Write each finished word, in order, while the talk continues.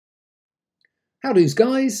How do's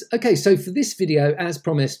guys? Okay, so for this video, as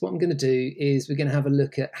promised, what I'm going to do is we're going to have a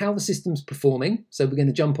look at how the system's performing. So we're going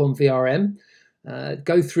to jump on VRM,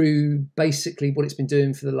 go through basically what it's been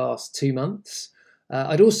doing for the last 2 months.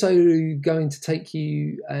 I'd also going to take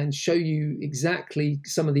you and show you exactly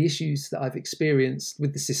some of the issues that I've experienced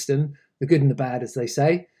with the system, the good and the bad, as they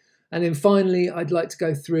say. And then finally, I'd like to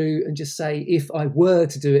go through and just say, if I were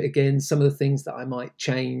to do it again, some of the things that I might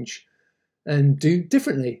change and do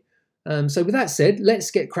differently. So with that said, let's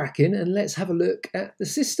get cracking and let's have a look at the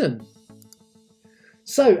system.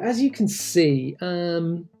 So as you can see,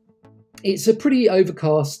 it's a pretty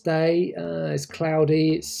overcast day. It's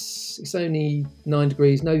cloudy. It's only 9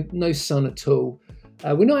 degrees. No sun at all.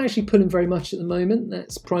 We're not actually pulling very much at the moment.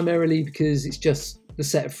 That's primarily because it's just the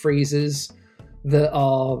set of freezers that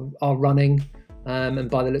are running. And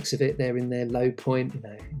by the looks of it, they're in their low point.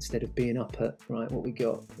 Instead of being up at what we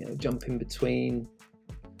got, jumping between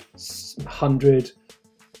 100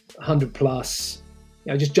 plus,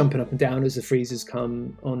 just jumping up and down as the freezers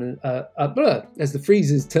come on and as the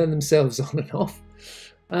freezers turn themselves on and off.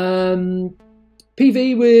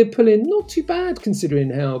 PV, we're pulling not too bad considering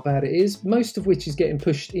how bad it is, most of which is getting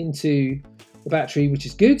pushed into the battery, which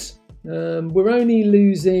is good. We're only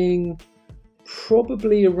losing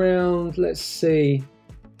probably around, let's see,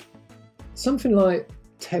 something like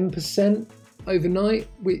 10% overnight,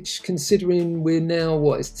 which considering we're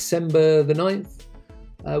now, it's December the 9th,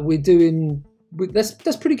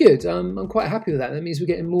 that's pretty good. I'm quite happy with that. That means we're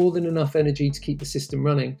getting more than enough energy to keep the system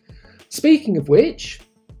running. Speaking of which,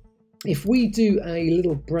 if we do a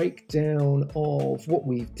little breakdown of what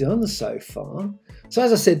we've done so far. So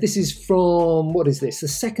as I said, this is from, what is this? The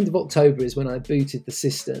 2nd of October is when I booted the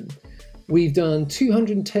system. We've done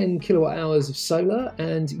 210 kilowatt hours of solar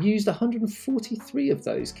and used 143 of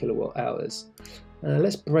those kilowatt hours.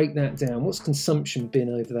 Let's break that down. What's consumption been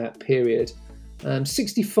over that period?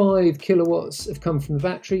 65 kilowatts have come from the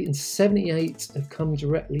battery and 78 have come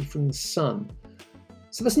directly from the sun.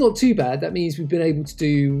 So that's not too bad. That means we've been able to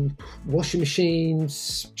do washing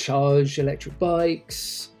machines, charge electric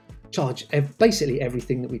bikes, charge basically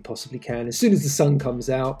everything that we possibly can. As soon as the sun comes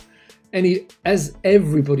out, as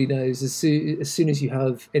everybody knows, as soon as you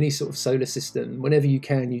have any sort of solar system, whenever you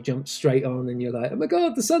can, you jump straight on and you're like, oh my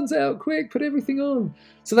God, the sun's out, quick, put everything on.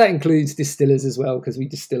 So that includes distillers as well, because we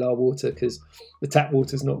distill our water because the tap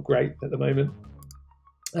water is not great at the moment.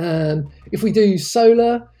 If we do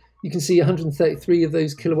solar, you can see 133 of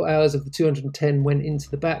those kilowatt hours of the 210 went into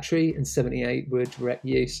the battery and 78 were direct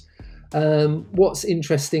use. What's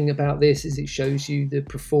interesting about this is it shows you the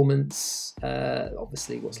performance,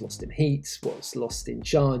 obviously what's lost in heat, what's lost in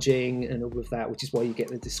charging and all of that, which is why you get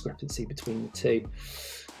the discrepancy between the two.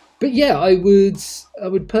 But yeah, I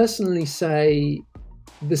would personally say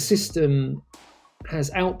the system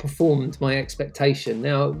has outperformed my expectation.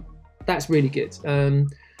 Now, that's really good.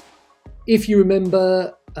 If you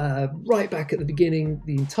remember, right back at the beginning,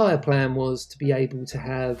 the entire plan was to be able to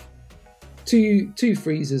have two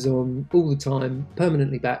freezers on all the time,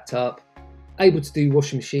 permanently backed up, able to do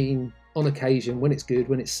washing machine on occasion when it's good,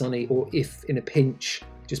 when it's sunny, or if in a pinch,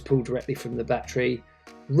 just pull directly from the battery,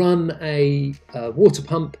 run a water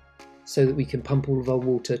pump so that we can pump all of our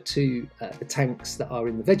water to the tanks that are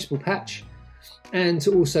in the vegetable patch, and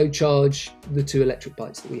to also charge the 2 electric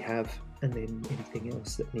bikes that we have, and then anything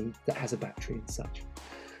else that has a battery and such.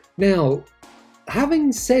 Now,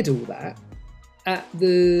 having said all that,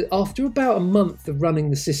 after about a month of running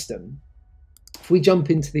the system, if we jump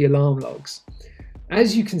into the alarm logs,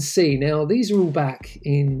 as you can see now, these are all back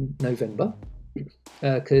in November,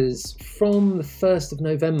 because from the 1st of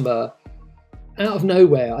November, out of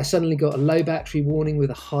nowhere, I suddenly got a low battery warning with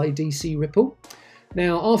a high DC ripple.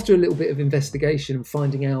 Now, after a little bit of investigation and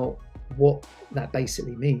finding out what that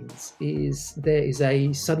basically means, is there is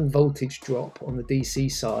a sudden voltage drop on the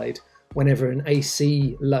DC side whenever an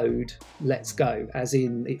AC load lets go, as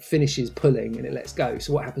in it finishes pulling and it lets go.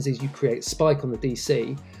 So what happens is you create a spike on the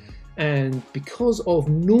DC, and because of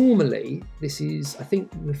normally, this is, I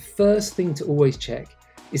think the first thing to always check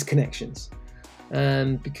is connections,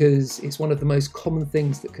 because it's one of the most common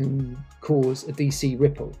things that can cause a DC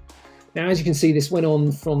ripple. Now, as you can see, this went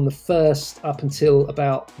on from the 1st up until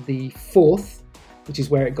about the 4th, which is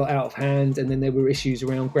where it got out of hand, and then there were issues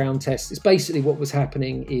around ground tests. It's basically what was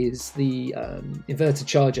happening is the inverter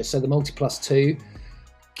charger, so the Multiplus 2,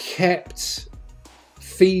 kept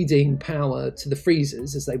feeding power to the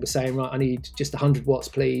freezers as they were saying, right, I need just 100 watts,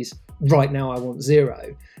 please. Right now I want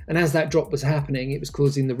 0. And as that drop was happening, it was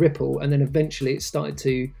causing the ripple, and then eventually it started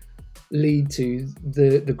to lead to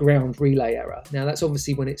the ground relay error. Now, that's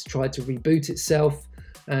obviously when it's tried to reboot itself,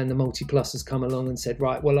 and the Multiplus has come along and said,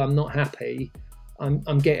 right, well, I'm not happy.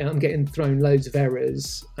 I'm getting thrown loads of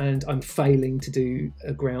errors, and I'm failing to do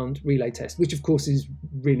a ground relay test, which of course is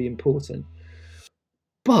really important.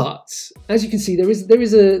 But as you can see, there is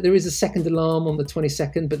a second alarm on the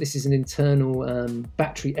 22nd, but this is an internal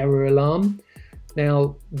battery error alarm.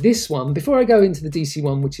 Now this one, before I go into the DC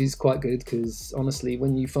one, which is quite good, because honestly,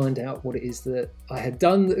 when you find out what it is that I had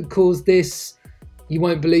done that caused this, you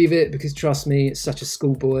won't believe it, because trust me, it's such a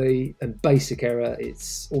schoolboy and basic error,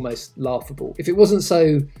 it's almost laughable. If it wasn't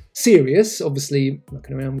so serious, obviously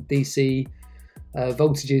mucking around with DC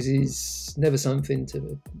voltages is never something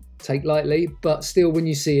to take lightly, but still when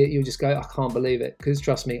you see it, you'll just go, I can't believe it, because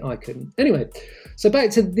trust me, I couldn't. Anyway, so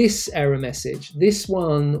back to this error message. This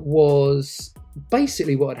one was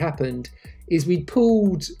basically what had happened is we'd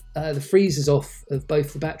pulled the freezers off of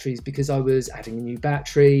both the batteries because I was adding a new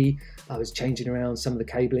battery, I was changing around some of the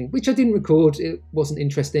cabling, which I didn't record. It wasn't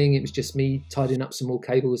interesting, it was just me tidying up some more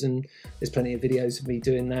cables, and there's plenty of videos of me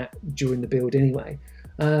doing that during the build anyway.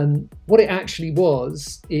 What it actually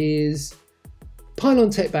was is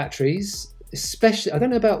Pylontech batteries, especially, I don't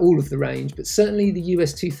know about all of the range, but certainly the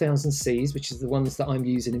US 2000Cs, which is the ones that I'm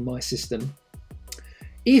using in my system,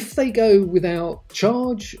 if they go without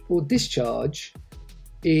charge or discharge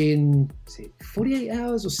in 48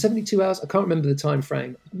 hours or 72 hours, I can't remember the time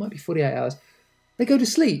frame, it might be 48 hours, they go to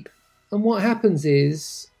sleep. And what happens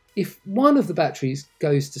is, if one of the batteries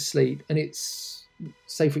goes to sleep, and it's,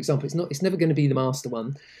 say for example, it's never going to be the master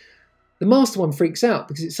one, the master one freaks out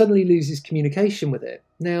because it suddenly loses communication with it.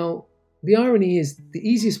 Now, the irony is the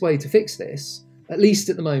easiest way to fix this, at least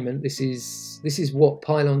at the moment, this is what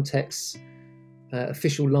Pylontech's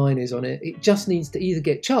official line is on it. It just needs to either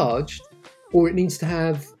get charged or it needs to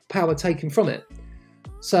have power taken from it.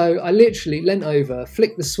 So I literally leant over,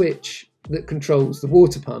 flicked the switch that controls the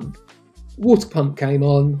water pump came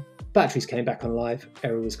on, batteries came back on live,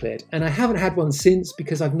 error was cleared. And I haven't had one since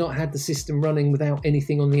because I've not had the system running without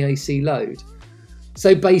anything on the AC load.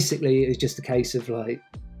 So basically it's just a case of like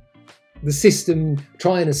the system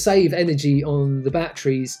trying to save energy on the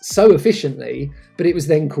batteries so efficiently, but it was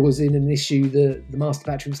then causing an issue that the master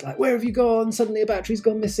battery was like, where have you gone? Suddenly a battery's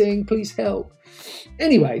gone missing, please help.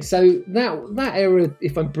 Anyway, so that error,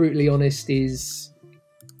 if I'm brutally honest, is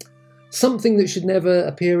something that should never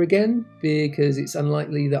appear again, because it's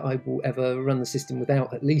unlikely that I will ever run the system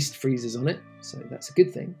without at least freezers on it, so that's a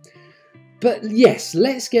good thing. But yes,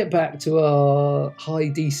 let's get back to our high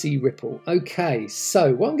DC ripple. Okay,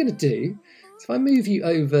 so what I'm going to do is if I move you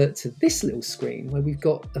over to this little screen where we've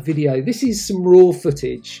got a video, this is some raw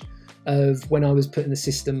footage of when I was putting the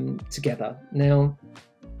system together. Now,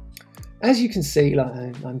 as you can see, like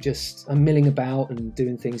I'm milling about and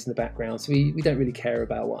doing things in the background, so we don't really care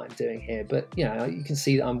about what I'm doing here, but you know, you can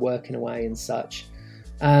see that I'm working away and such.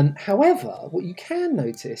 However, what you can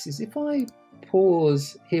notice is if I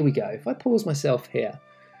pause, here we go, if I pause myself here,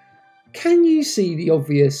 can you see the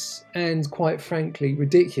obvious and quite frankly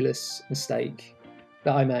ridiculous mistake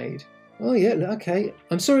that I made? Oh yeah, okay,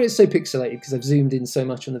 I'm sorry it's so pixelated because I've zoomed in so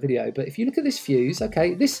much on the video, but if you look at this fuse,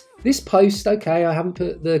 okay, this post, okay, I haven't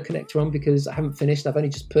put the connector on because I haven't finished, I've only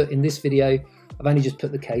just put, in this video, I've only just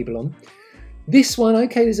put the cable on. This one,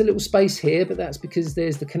 okay, there's a little space here, but that's because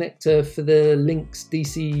there's the connector for the Lynx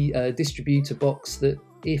DC distributor box that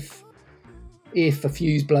if a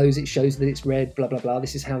fuse blows, it shows that it's red, blah, blah, blah.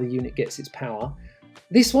 This is how the unit gets its power.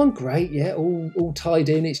 This one, great, yeah, all tied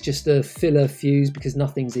in. It's just a filler fuse because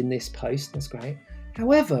nothing's in this post. That's great.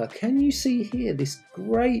 However, can you see here this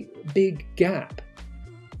great big gap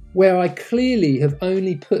where I clearly have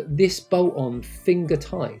only put this bolt on finger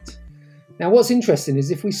tight? Now, what's interesting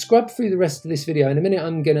is if we scrub through the rest of this video, in a minute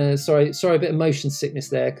I'm gonna, sorry, a bit of motion sickness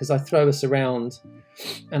there because I throw us around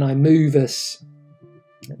and I move us.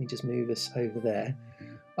 Let me just move us over there.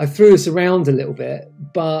 I threw us around a little bit,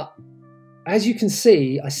 but as you can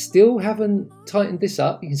see, I still haven't tightened this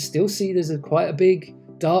up. You can still see there's quite a big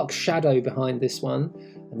dark shadow behind this one,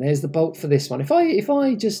 and there's the bolt for this one. If I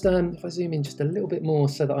zoom in just a little bit more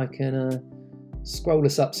so that I can scroll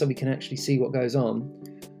us up so we can actually see what goes on.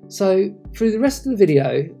 So through the rest of the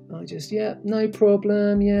video, I just, yeah, no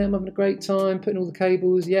problem. Yeah, I'm having a great time putting all the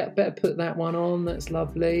cables. Yeah, better put that one on. That's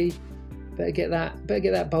lovely. Better get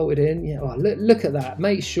that bolted in. Yeah, oh, look at that.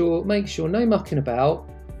 Make sure, no mucking about.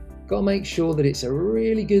 Got to make sure that it's a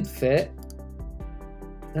really good fit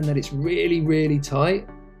and that it's really, really tight.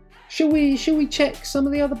 Shall we check some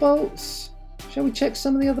of the other bolts? Shall we check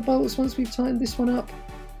some of the other bolts once we've tightened this one up?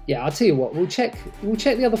 Yeah, I'll tell you what. We'll check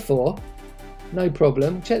the other four. No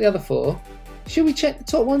problem. Check the other four. Shall we check the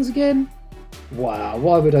top ones again? Wow,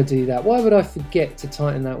 why would I do that? Why would I forget to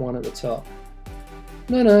tighten that one at the top?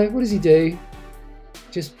 No, what does he do?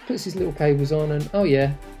 just puts his little cables on and, oh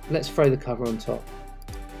yeah, let's throw the cover on top.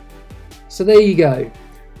 So there you go.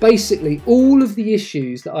 Basically, all of the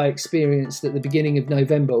issues that I experienced at the beginning of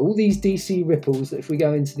November, all these DC ripples, that if we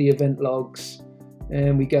go into the event logs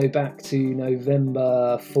and we go back to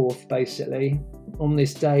November 4th, basically, on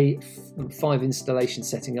this day, 5 installation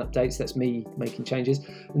setting updates, that's me making changes,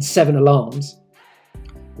 and 7 alarms,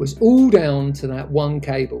 was all down to that one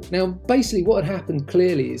cable. Now, basically what had happened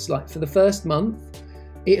clearly is, like, for the first month,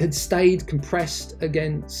 it had stayed compressed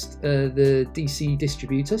against the DC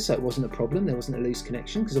distributor, so it wasn't a problem. There wasn't a loose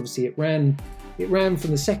connection, because obviously it ran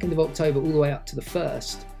from the 2nd of October all the way up to the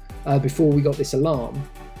 1st before we got this alarm.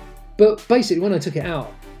 But basically, when I took it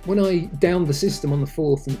out, when I downed the system on the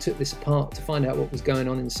 4th and took this apart to find out what was going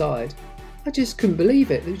on inside, I just couldn't believe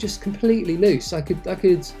it. It was just completely loose. I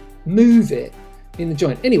could move it in the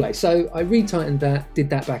joint. Anyway, so I retightened that, did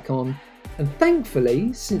that back on, and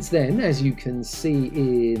thankfully, since then, as you can see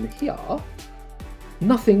in here,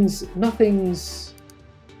 nothing's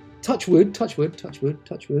touch wood,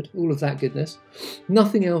 all of that goodness.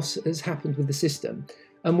 Nothing else has happened with the system.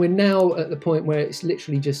 And we're now at the point where it's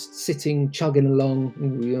literally just sitting, chugging along.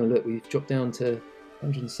 Ooh, look, we've dropped down to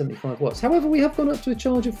 175 watts. However, we have gone up to a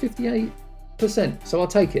charge of 58%, so I'll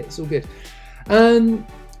take it, it's all good.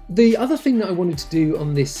 The other thing that I wanted to do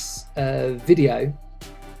on this video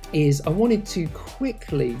is I wanted to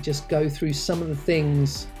quickly just go through some of the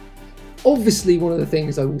things. Obviously, one of the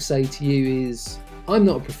things I will say to you is I'm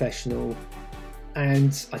not a professional,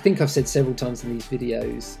 and I think I've said several times in these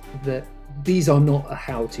videos that these are not a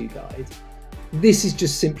how-to guide. This is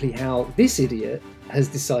just simply how this idiot has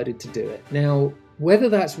decided to do it. Now, whether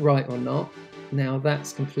that's right or not, now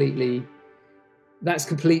that's completely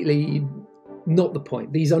not the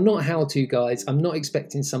point. These are not how-to guides. I'm not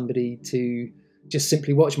expecting somebody to just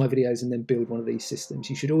simply watch my videos and then build one of these systems.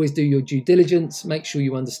 You should always do your due diligence, make sure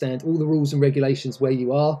you understand all the rules and regulations where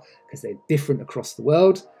you are, because they're different across the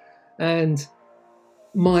world. And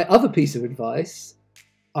my other piece of advice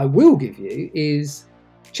I will give you is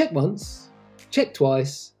check once, check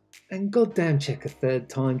twice, and goddamn check a third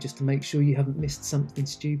time just to make sure you haven't missed something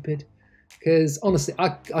stupid. Because honestly,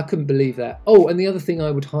 I couldn't believe that. Oh, and the other thing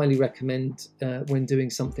I would highly recommend when doing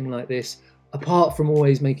something like this, apart from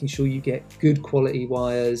always making sure you get good quality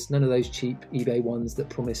wires, none of those cheap eBay ones that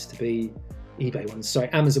promise to be,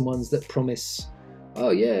 Amazon ones that promise,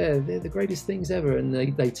 oh yeah, they're the greatest things ever, and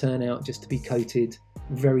they turn out just to be coated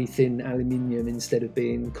very thin aluminium instead of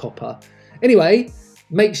being copper. Anyway,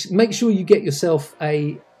 make sure you get yourself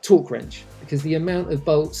a torque wrench, because the amount of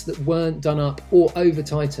bolts that weren't done up or over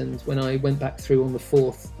tightened when I went back through on the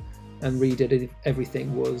 4th and redid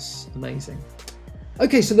everything was amazing.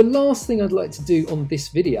 Okay, so the last thing I'd like to do on this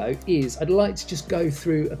video is I'd like to just go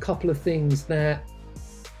through a couple of things that,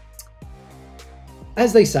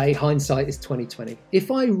 as they say, hindsight is 20/20. If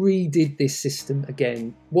I redid this system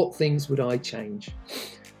again, what things would I change?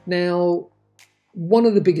 Now, one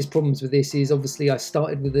of the biggest problems with this is obviously I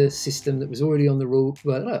started with a system that was already on the wall.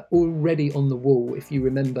 If you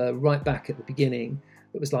remember right back at the beginning,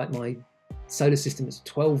 it was like my solar system was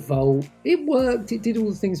 12 volt. It worked, it did all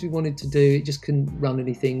the things we wanted to do. It just couldn't run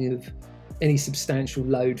anything of any substantial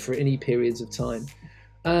load for any periods of time.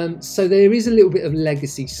 So there is a little bit of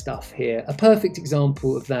legacy stuff here. A perfect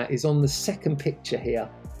example of that is on the second picture here,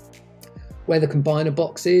 where the combiner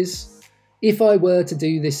box is. If I were to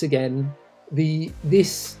do this again,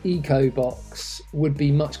 this eco box would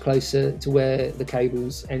be much closer to where the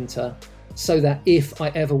cables enter, so that if I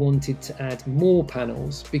ever wanted to add more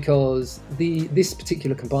panels, because this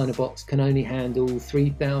particular combiner box can only handle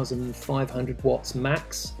 3,500 watts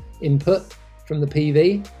max input from the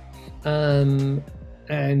PV,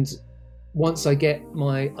 and once I get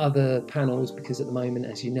my other panels, because at the moment,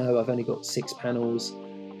 as you know, I've only got 6 panels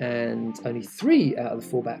and only 3 out of the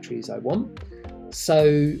 4 batteries I want.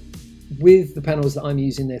 So with the panels that I'm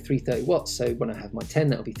using, they're 330 watts. So when I have my 10,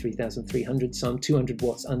 that'll be 3,300. So I'm 200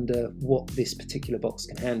 watts under what this particular box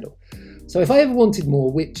can handle. So if I ever wanted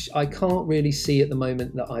more, which I can't really see at the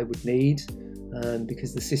moment that I would need,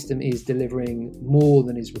 because the system is delivering more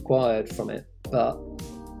than is required from it. But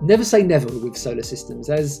never say never with solar systems.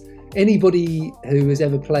 As anybody who has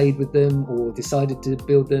ever played with them or decided to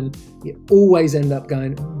build them, you always end up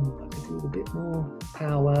going, oh, I could do a bit more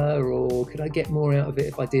power, or could I get more out of it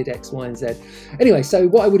if I did X, Y, and Z? Anyway, so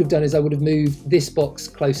what I would have done is I would have moved this box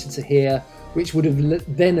closer to here, which would have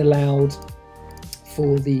then allowed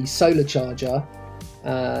for the solar charger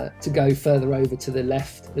to go further over to the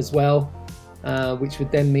left as well, which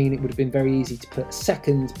would then mean it would have been very easy to put a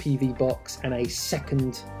second PV box and a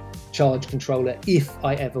second charge controller if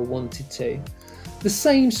I ever wanted to. The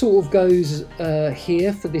same sort of goes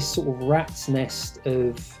here for this sort of rat's nest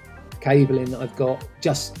of cabling that I've got,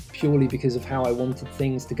 just purely because of how I wanted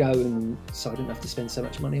things to go, and so I didn't have to spend so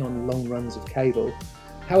much money on long runs of cable.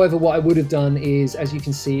 However, what I would have done is, as you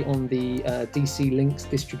can see on the DC Lynx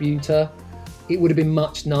distributor, it would have been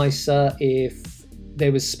much nicer if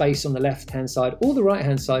there was space on the left-hand side, or the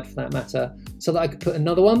right-hand side for that matter, so that I could put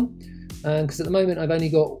another one. Because at the moment I've only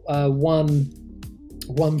got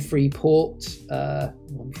one free port,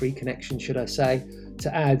 one free connection, should I say,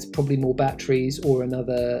 to add probably more batteries or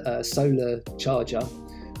another solar charger.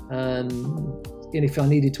 And if I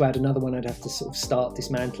needed to add another one, I'd have to sort of start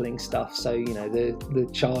dismantling stuff. So, you know, the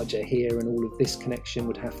charger here and all of this connection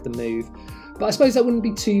would have to move. But I suppose that wouldn't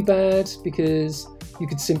be too bad, because you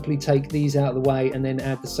could simply take these out of the way and then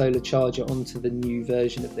add the solar charger onto the new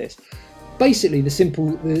version of this. Basically, the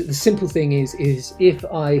simple thing is if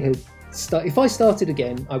I started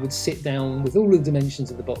again, I would sit down with all the dimensions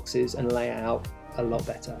of the boxes and lay it out a lot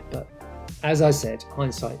better. But as I said,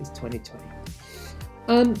 hindsight is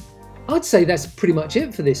 20/20. I'd say that's pretty much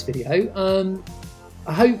it for this video.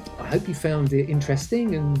 I hope you found it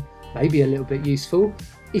interesting and maybe a little bit useful.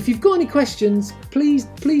 If you've got any questions, please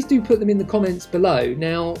do put them in the comments below.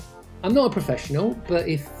 Now, I'm not a professional, but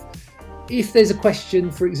if there's a question,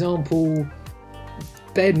 for example,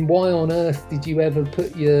 Ben, why on earth did you ever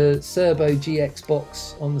put your Serbo GX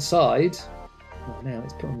box on the side? Well, now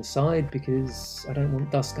it's put on the side because I don't want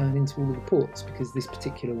dust going into all of the ports, because this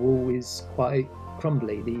particular wall is quite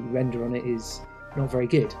crumbly. The render on it is not very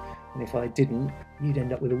good, and if I didn't, you'd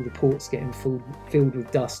end up with all the ports getting filled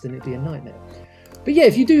with dust, and it'd be a nightmare. But yeah,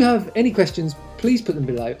 if you do have any questions, please put them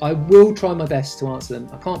below. I will try my best to answer them.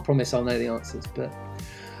 I can't promise I'll know the answers, but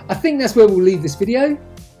I think that's where we'll leave this video.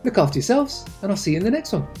 Look after yourselves, and I'll see you in the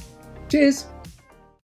next one. Cheers!